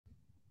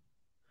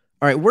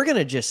All right, we're going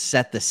to just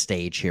set the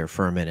stage here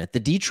for a minute. The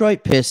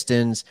Detroit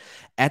Pistons,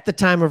 at the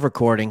time of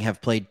recording,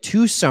 have played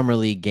 2 summer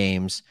league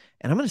games,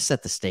 and I'm going to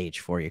set the stage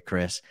for you,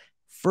 Chris.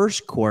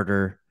 First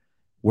quarter,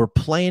 we're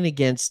playing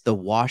against the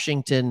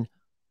Washington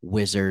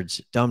Wizards,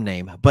 dumb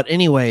name. But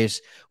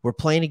anyways, we're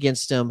playing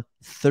against them,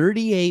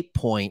 38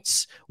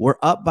 points. We're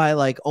up by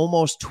like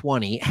almost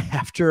 20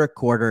 after a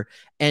quarter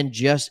and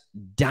just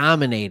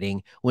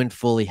dominating when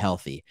fully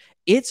healthy.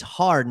 It's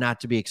hard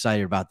not to be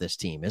excited about this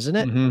team, isn't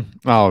it?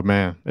 Oh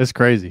man, it's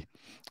crazy.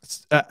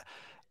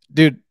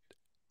 Dude,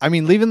 I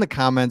mean, leave in the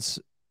comments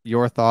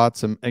your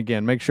thoughts, and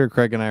again, make sure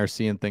Craig and I are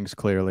seeing things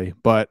clearly.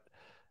 But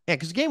Yeah,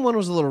 because game 1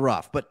 was a little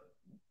rough, but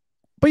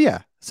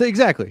yeah, so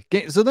exactly.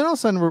 So then all of a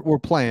sudden we're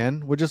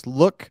playing. We just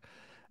look.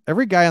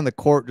 Every guy on the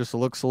court just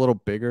looks a little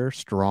bigger,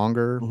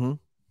 stronger. mm-hmm.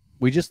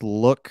 We just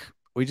look.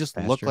 We just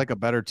look Faster. like a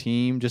better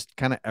team. Just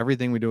kind of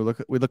everything we do.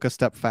 We look a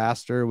step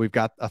faster. We've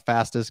got a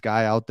fastest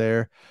guy out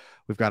there.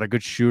 We've got a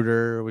good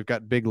shooter. We've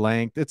got big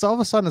length. It's all of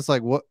a sudden it's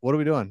like, what are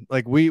we doing?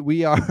 Like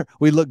we are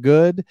we look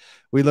good.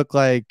 We look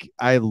like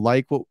I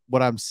like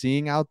what I'm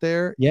seeing out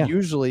there. Yeah.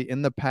 Usually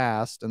in the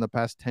past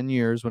 10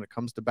 years when it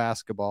comes to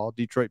basketball,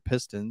 Detroit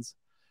Pistons,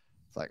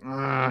 it's like,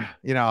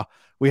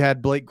 we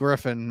had Blake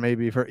Griffin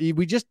maybe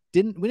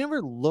we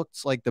never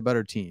looked like the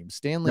better team.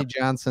 Stanley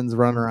Johnson's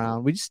running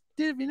around. We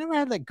never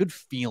had that good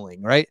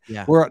feeling, right?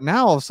 Yeah. Where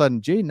now all of a sudden,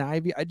 Jaden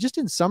Ivey,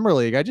 in Summer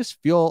League, I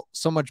just feel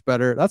so much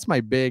better. That's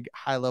my big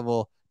high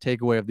level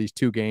takeaway of these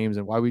 2 games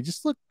and why we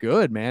just look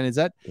good, man.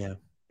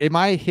 Am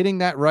I hitting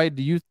that right?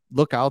 Do you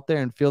look out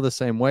there and feel the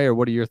same way, or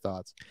what are your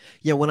thoughts?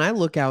 Yeah, when I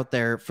look out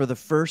there for the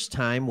first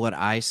time, what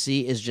I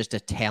see is just a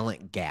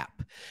talent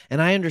gap.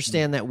 And I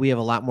understand that we have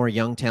a lot more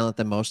young talent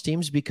than most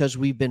teams because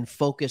we've been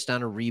focused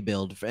on a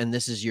rebuild, and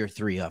this is year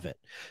 3 of it.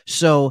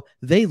 So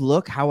they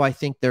look how I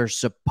think they're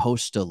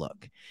supposed to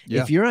look.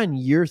 Yeah. If you're on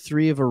year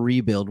 3 of a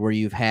rebuild where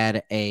you've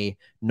had a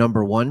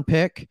number 1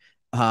 pick,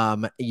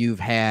 you've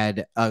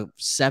had a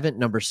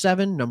number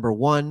 7, number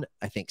 1,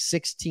 I think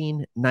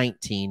 16,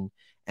 19,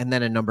 and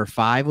then a number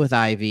 5 with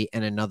Ivy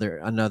and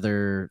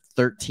another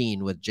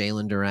 13 with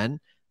Jalen Duren.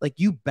 Like,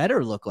 you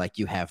better look like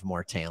you have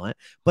more talent,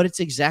 but it's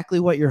exactly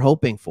what you're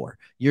hoping for.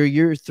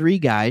 Your 3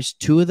 guys,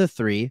 2 of the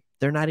 3,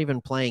 they're not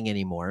even playing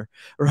anymore,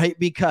 right?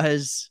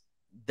 Because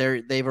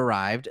they've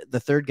arrived.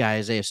 The 3rd guy,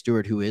 Isaiah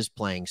Stewart, who is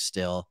playing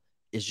still,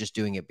 is just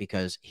doing it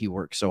because he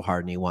works so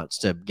hard and he wants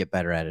to get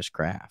better at his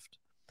craft.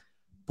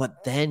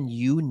 But then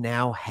you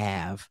now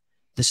have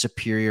the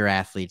superior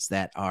athletes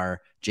that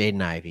are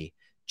Jaden Ivey,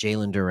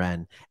 Jalen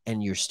Duren,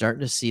 and you're starting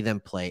to see them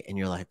play, and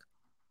you're like,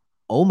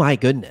 oh my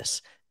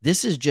goodness,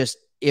 this is just,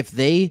 if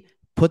they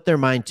put their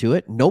mind to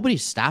it,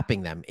 nobody's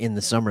stopping them in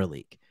the summer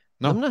league.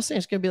 No. I'm not saying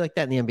it's going to be like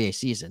that in the NBA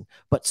season,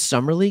 but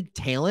summer league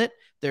talent,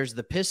 there's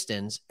the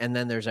Pistons, and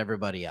then there's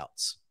everybody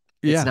else.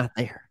 It's not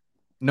there.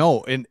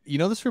 No, and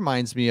this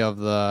reminds me of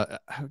the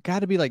got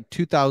to be like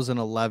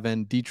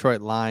 2011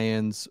 Detroit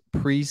Lions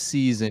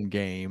preseason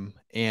game,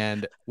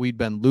 and we'd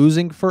been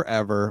losing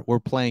forever. We're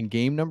playing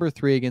game number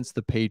 3 against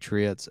the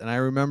Patriots, and I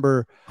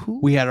remember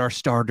we had our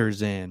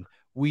starters in.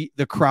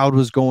 The crowd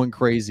was going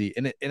crazy,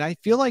 and I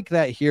feel like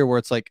that here where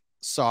it's like,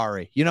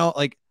 sorry,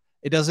 like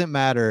it doesn't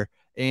matter,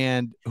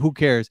 and who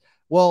cares?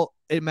 Well,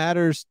 it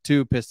matters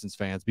to Pistons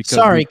fans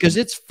because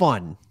it's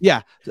fun.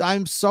 Yeah,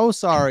 I'm so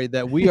sorry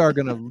that we are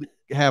gonna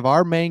have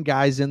our main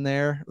guys in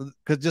there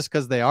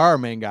because they are our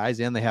main guys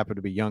and they happen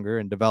to be younger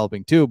and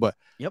developing too. But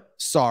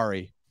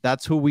sorry,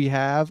 that's who we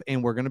have,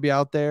 and we're going to be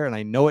out there. And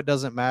I know it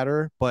doesn't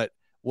matter, but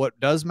what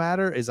does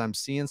matter is I'm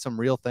seeing some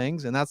real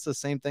things. And that's the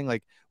same thing.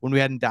 Like when we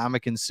had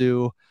Ndamukong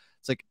Suh,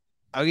 it's like,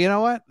 oh, you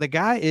know what? The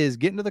guy is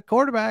getting to the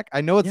quarterback.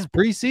 I know it's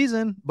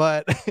preseason,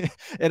 but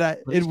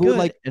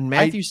and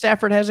Matthew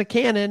Stafford has a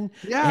cannon.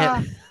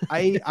 Yeah.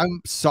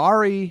 I'm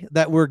sorry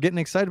that we're getting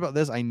excited about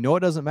this. I know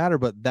it doesn't matter,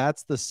 but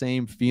that's the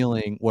same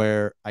feeling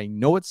where I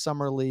know it's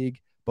summer league,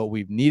 but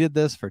we've needed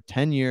this for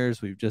 10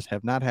 years. We just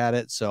have not had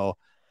it. So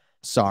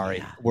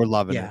sorry, we're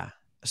loving it.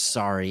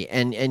 Sorry.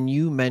 And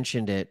you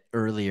mentioned it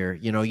earlier.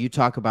 You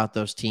talk about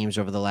those teams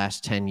over the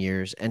last 10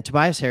 years, and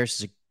Tobias Harris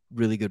is a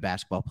really good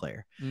basketball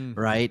player,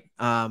 right?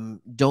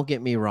 Don't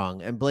get me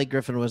wrong. And Blake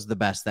Griffin was the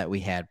best that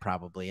we had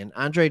probably. And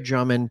Andre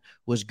Drummond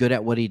was good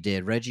at what he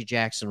did. Reggie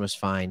Jackson was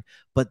fine.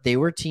 But they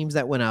were teams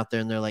that went out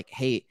there and they're like,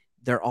 hey,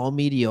 they're all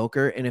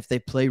mediocre. And if they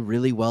play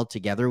really well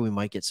together, we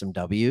might get some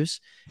W's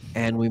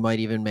and we might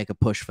even make a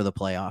push for the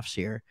playoffs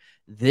here.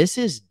 This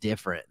is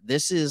different.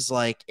 This is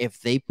like,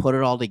 if they put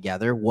it all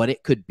together, what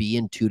it could be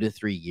in 2 to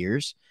 3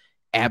 years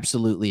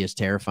absolutely is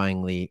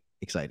terrifyingly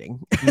exciting.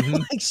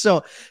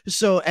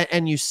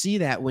 And you see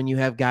that when you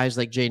have guys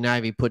like Jaden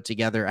Ivey put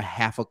together a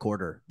half a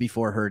quarter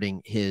before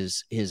hurting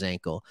his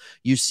ankle.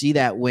 You see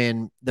that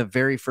when the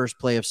very first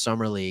play of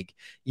summer league,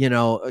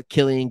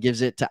 Killian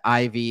gives it to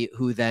Ivey,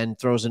 who then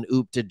throws an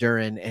oop to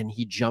Duren, and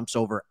he jumps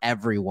over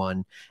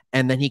everyone.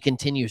 And then he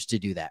continues to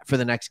do that for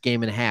the next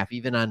game and a half,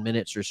 even on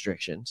minutes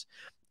restrictions.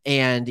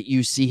 And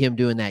you see him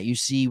doing that. You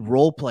see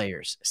role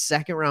players,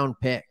 2nd round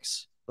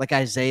picks. like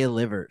Isaiah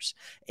Livers,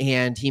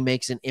 and he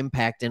makes an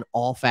impact in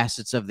all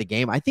facets of the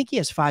game. I think he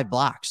has 5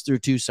 blocks through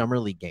 2 summer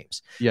league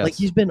games. Like, Yes.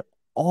 he's been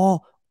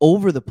all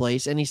over the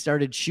place, and he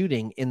started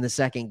shooting in the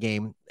second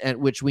game, at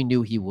which we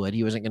knew he would.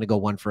 He wasn't going to go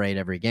 1 for 8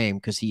 every game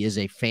because he is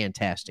a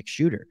fantastic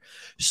shooter.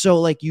 So,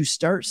 like, you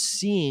start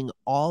seeing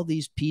all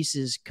these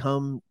pieces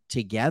come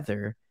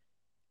together,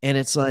 and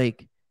it's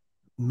like,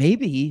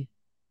 maybe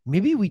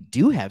we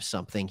do have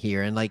something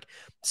here. And like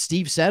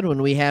Steve said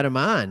when we had him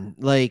on,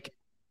 like,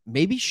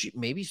 maybe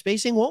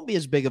spacing won't be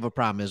as big of a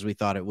problem as we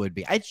thought it would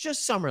be. It's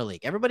just summer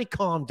league. Everybody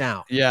calm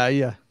down.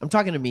 Yeah. I'm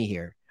talking to me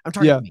here. I'm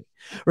talking to me,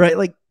 right?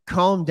 Like,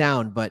 calm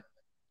down. But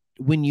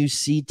when you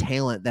see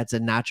talent that's a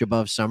notch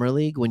above summer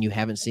league, when you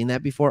haven't seen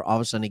that before, all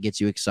of a sudden it gets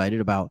you excited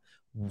about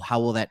how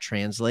will that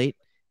translate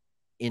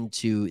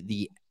into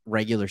the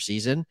regular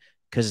season.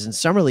 Because in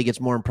summer league, it's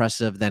more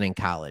impressive than in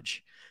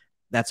college.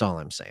 That's all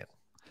I'm saying.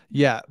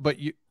 Yeah, but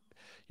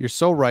you're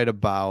so right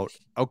about,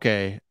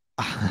 okay,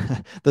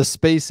 the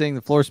spacing,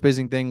 the floor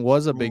spacing thing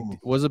was a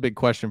big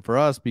question for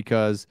us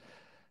because,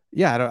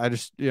 yeah, I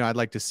just, I'd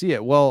like to see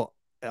it. Well,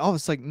 all of a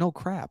sudden, no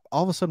crap.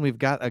 All of a sudden, we've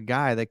got a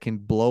guy that can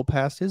blow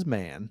past his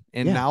man,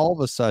 and now all of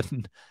a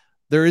sudden,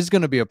 there is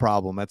going to be a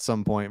problem at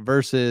some point.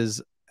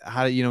 Versus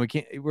how we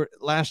can't. We're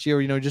last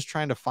year, just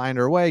trying to find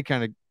our way,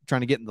 kind of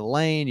trying to get in the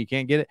lane. You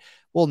can't get it.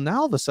 Well, now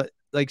all of a sudden,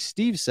 like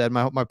Steve said,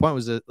 my point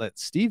was that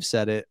Steve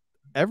said it.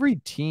 Every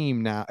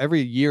team now,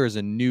 every year is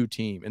a new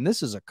team, and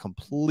this is a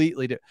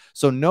completely different.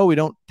 So no, we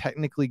don't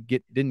technically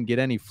didn't get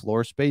any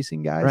floor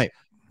spacing guys, right?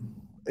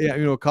 Yeah,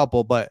 a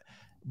couple, but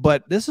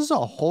this is a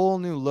whole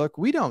new look.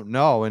 We don't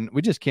know, and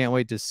we just can't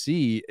wait to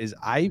see, is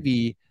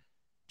Ivy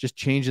just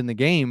changing the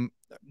game,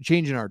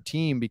 changing our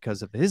team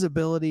because of his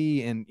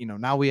ability, and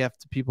now we have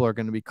people are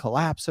going to be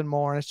collapsing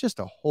more, and it's just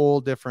a whole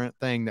different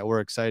thing that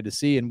we're excited to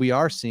see, and we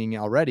are seeing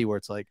already where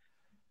it's like,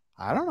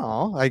 I don't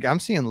know. Like, I'm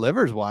seeing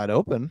Livers wide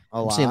open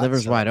a lot. I'm seeing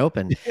Livers wide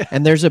open. Yeah.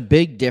 And there's a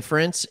big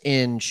difference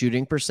in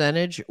shooting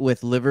percentage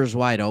with Livers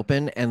wide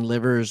open and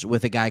Livers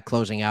with a guy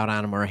closing out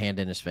on him or a hand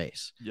in his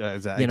face. Yeah,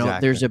 exactly.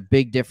 There's a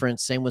big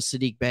difference. Same with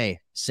Sadiq Bey.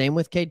 Same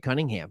with Cade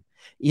Cunningham.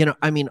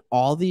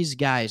 All these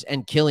guys,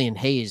 and Killian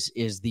Hayes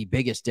is the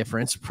biggest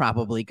difference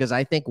probably, because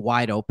I think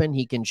wide open,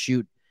 he can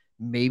shoot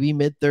maybe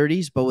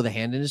mid-30s, but with a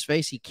hand in his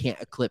face, he can't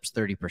eclipse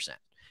 30%.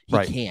 He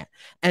can't.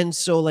 And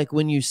so, like,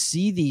 when you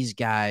see these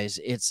guys,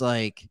 it's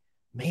like,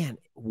 man,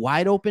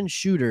 wide open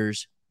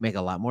shooters make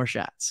a lot more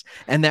shots.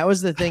 And that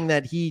was the thing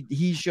that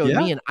he showed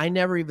me. And I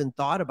never even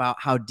thought about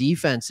how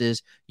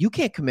defenses, you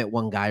can't commit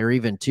 1 guy or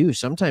even 2.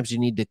 Sometimes you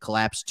need to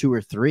collapse 2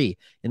 or 3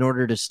 in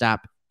order to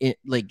stop it,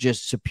 like,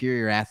 just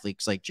superior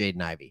athletes like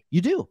Jaden Ivey. You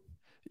do.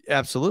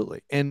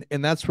 Absolutely. And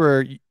that's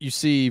where you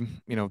see,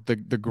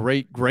 the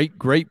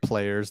great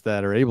players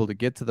that are able to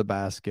get to the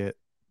basket,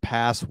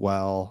 pass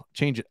well,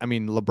 change it. I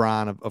mean,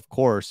 LeBron, of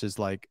course, is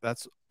like,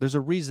 there's a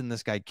reason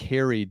this guy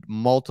carried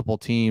multiple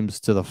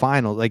teams to the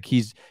final. Like,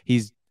 it's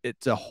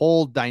a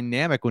whole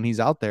dynamic when he's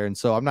out there. And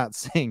so I'm not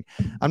saying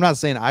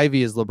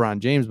Ivy is LeBron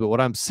James, but what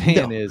I'm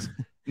saying is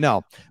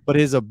but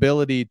his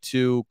ability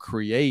to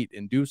create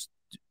and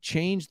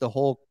change the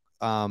whole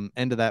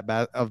end of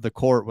of the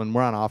court when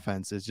we're on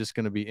offense is just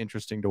going to be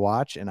interesting to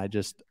watch. And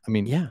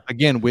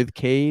again, with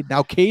Cade,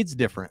 now Cade's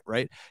different,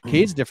 right?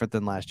 Cade's different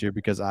than last year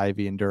because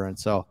Ivy and Durant.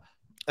 So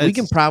we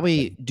can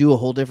probably do a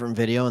whole different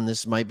video, and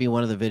this might be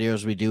one of the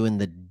videos we do in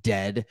the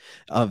dead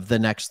of the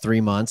next 3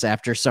 months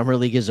after summer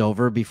league is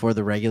over, before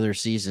the regular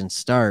season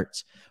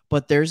starts.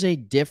 But there's a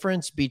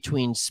difference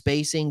between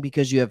spacing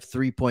because you have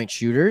 3-point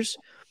shooters,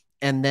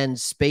 and then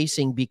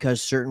spacing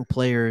because certain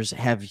players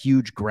have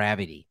huge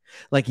gravity,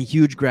 like a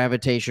huge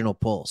gravitational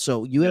pull.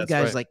 So you have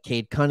guys like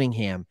Cade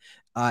Cunningham,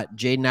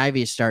 Jaden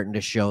Ivey is starting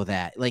to show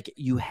that. Like,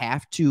 you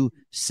have to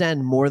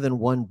send more than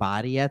 1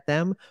 body at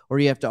them, or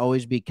you have to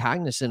always be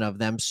cognizant of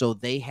them so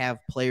they have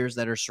players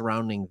that are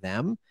surrounding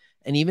them.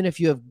 And even if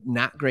you have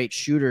not great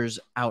shooters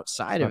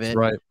outside of it,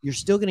 you're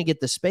still going to get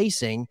the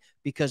spacing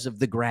because of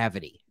the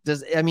gravity.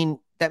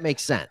 That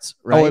makes sense,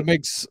 right? Oh, it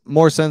makes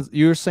more sense.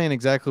 You're saying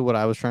exactly what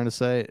I was trying to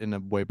say in a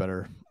way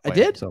better way. I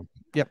did? So,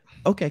 yep.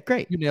 Okay,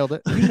 great. You nailed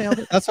it.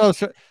 That's what I was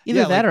trying.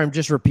 Either that or I'm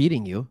just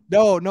repeating you.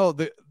 No,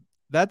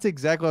 that's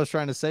exactly what I was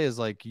trying to say, is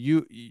like,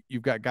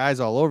 you've got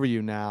guys all over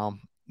you now.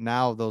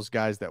 Now those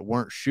guys that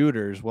weren't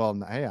shooters, well,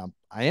 hey,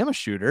 I am a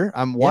shooter.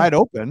 I'm wide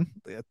open.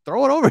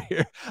 Throw it over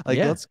here. Like,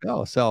 let's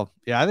go. So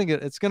yeah, I think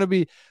it's going to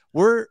be,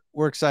 we're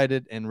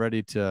excited and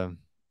ready to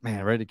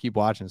keep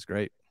watching. It's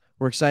great.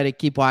 We're excited.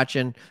 Keep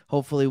watching.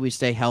 Hopefully we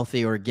stay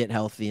healthy or get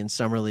healthy in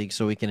summer league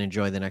so we can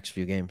enjoy the next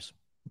few games.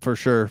 For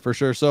sure.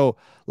 So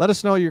let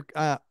us know your,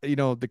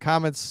 the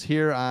comments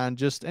here on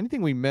just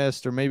anything we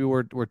missed, or maybe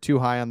we're too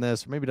high on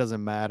this, or maybe it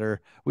doesn't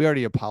matter. We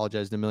already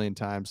apologized a million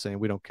times saying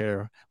we don't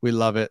care. We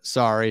love it.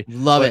 Sorry.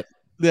 Love it.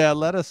 Yeah.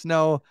 Let us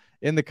know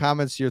in the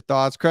comments your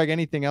thoughts. Craig,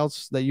 anything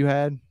else that you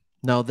had?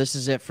 No, this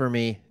is it for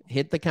me.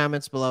 Hit the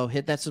comments below.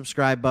 Hit that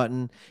subscribe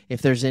button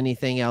if there's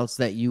anything else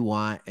that you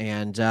want.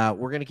 And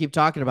we're going to keep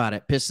talking about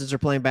it. Pistons are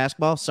playing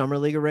basketball, summer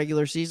league or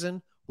regular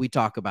season. We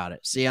talk about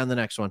it. See you on the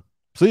next one.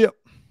 See ya.